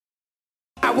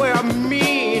I wear a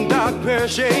mean dark pair of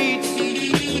shades.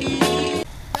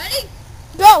 Ready?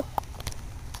 Go!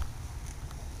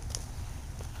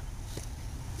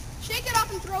 Shake it off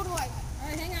and throw it away.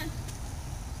 Alright, hang on.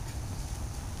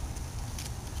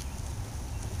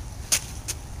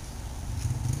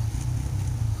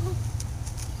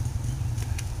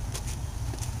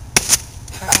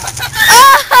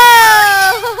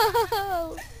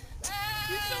 Oh!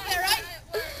 You still there, right?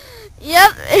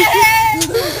 Yep.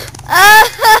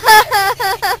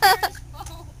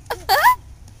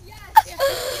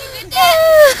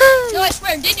 No, I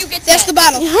swear, did you get That's that? the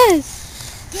bottle. Yes.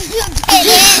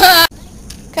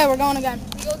 Okay, we're going again.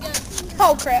 We go again.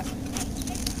 Oh crap.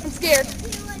 I'm scared.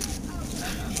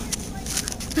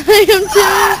 I am too.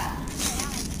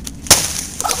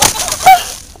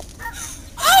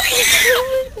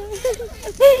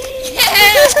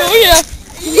 Oh yeah.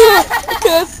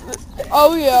 Yes.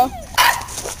 Oh yeah.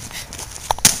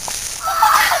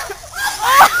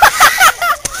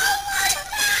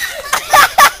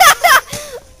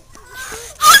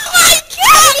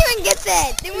 Get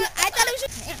that. I thought it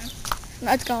was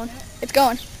No, it's going. It's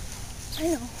going. I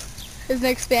know. Isn't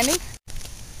it expanding?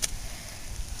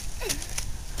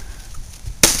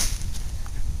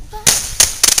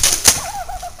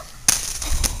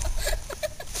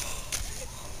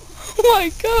 Oh my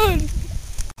god.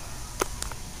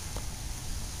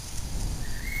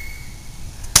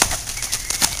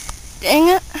 Dang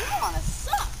it.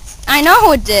 I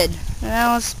know it did.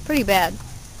 That was pretty bad.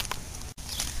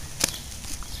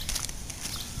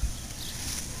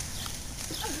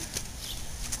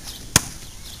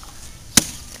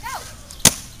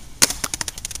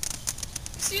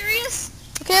 serious?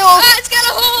 Okay, well. Ah, it's got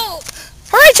a hole!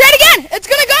 Hurry, try it again! It's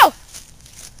gonna go!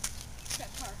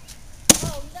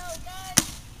 Oh no, guys!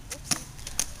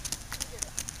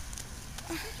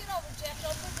 Pick it over, Jack.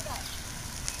 Don't pick it up.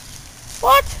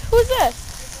 What? Who's this?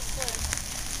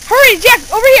 Hurry, Jack!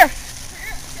 Over here!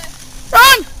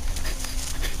 Run!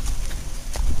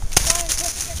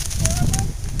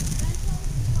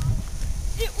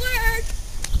 It worked!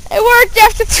 It worked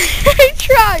after 3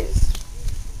 tries.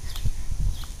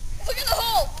 Look at the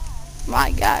hole!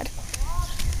 My god.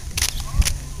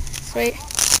 Sweet.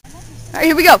 Alright,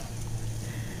 here we go.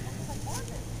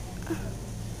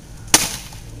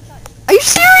 Are you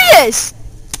serious?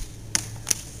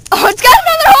 Oh, it's got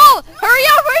another hole! Hurry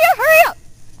up, hurry up, hurry up!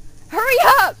 Hurry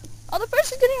up! Oh, the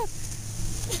person's getting up.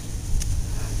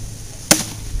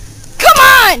 Come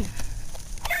on!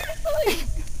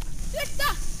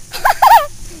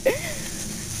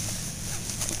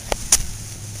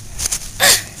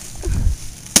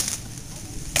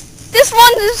 This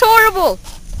one is horrible.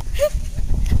 This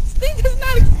thing does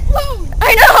not explode!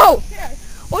 I know!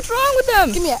 What's wrong with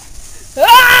them? Give me that.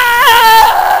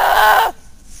 Ah!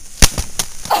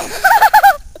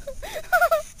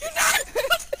 You're not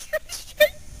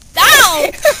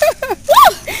Down!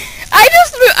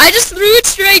 I just threw it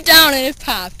straight down and it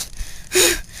popped.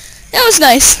 That was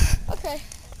nice. Okay.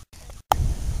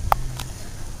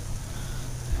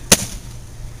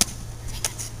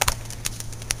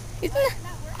 Isn't it?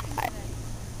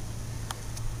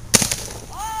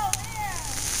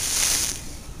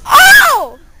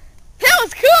 Oh! That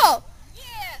was cool!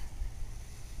 Yeah!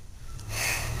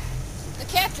 The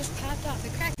cap just popped off.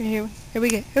 It cracked. Here we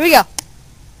go. Here we go.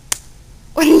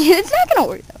 It's not gonna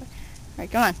work that way.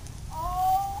 Alright, come on.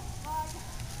 Oh my God.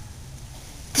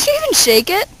 Did you even shake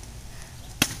it?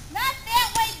 Not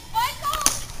that way, Michael!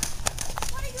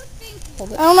 What are you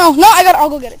thinking? I don't know. No, I'll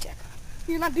go get it, Jack.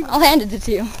 You're not doing it. I'll hand it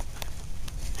to you.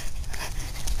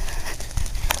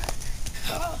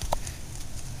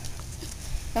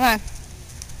 Come on.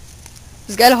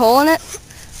 It's got a hole in it?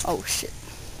 Oh shit.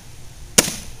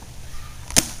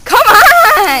 Come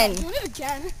on! Do it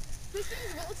again. This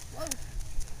thing will explode.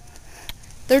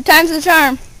 3rd time's the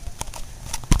charm.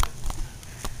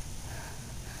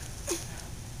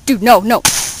 Dude, no.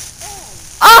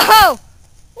 Oh!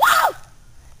 Wow!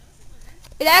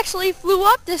 It actually flew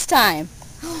up this time.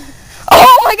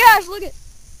 Oh my gosh, look at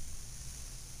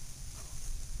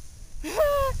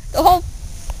the whole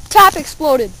top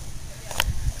exploded.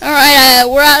 Alright,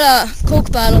 we're at a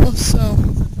Coke bottle, so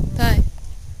bye.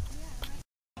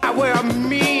 I wear a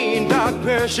mean dark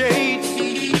pair of shades.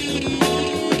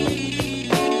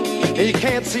 And you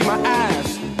can't see my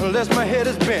eyes unless my head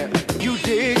is bent. You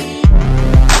dig?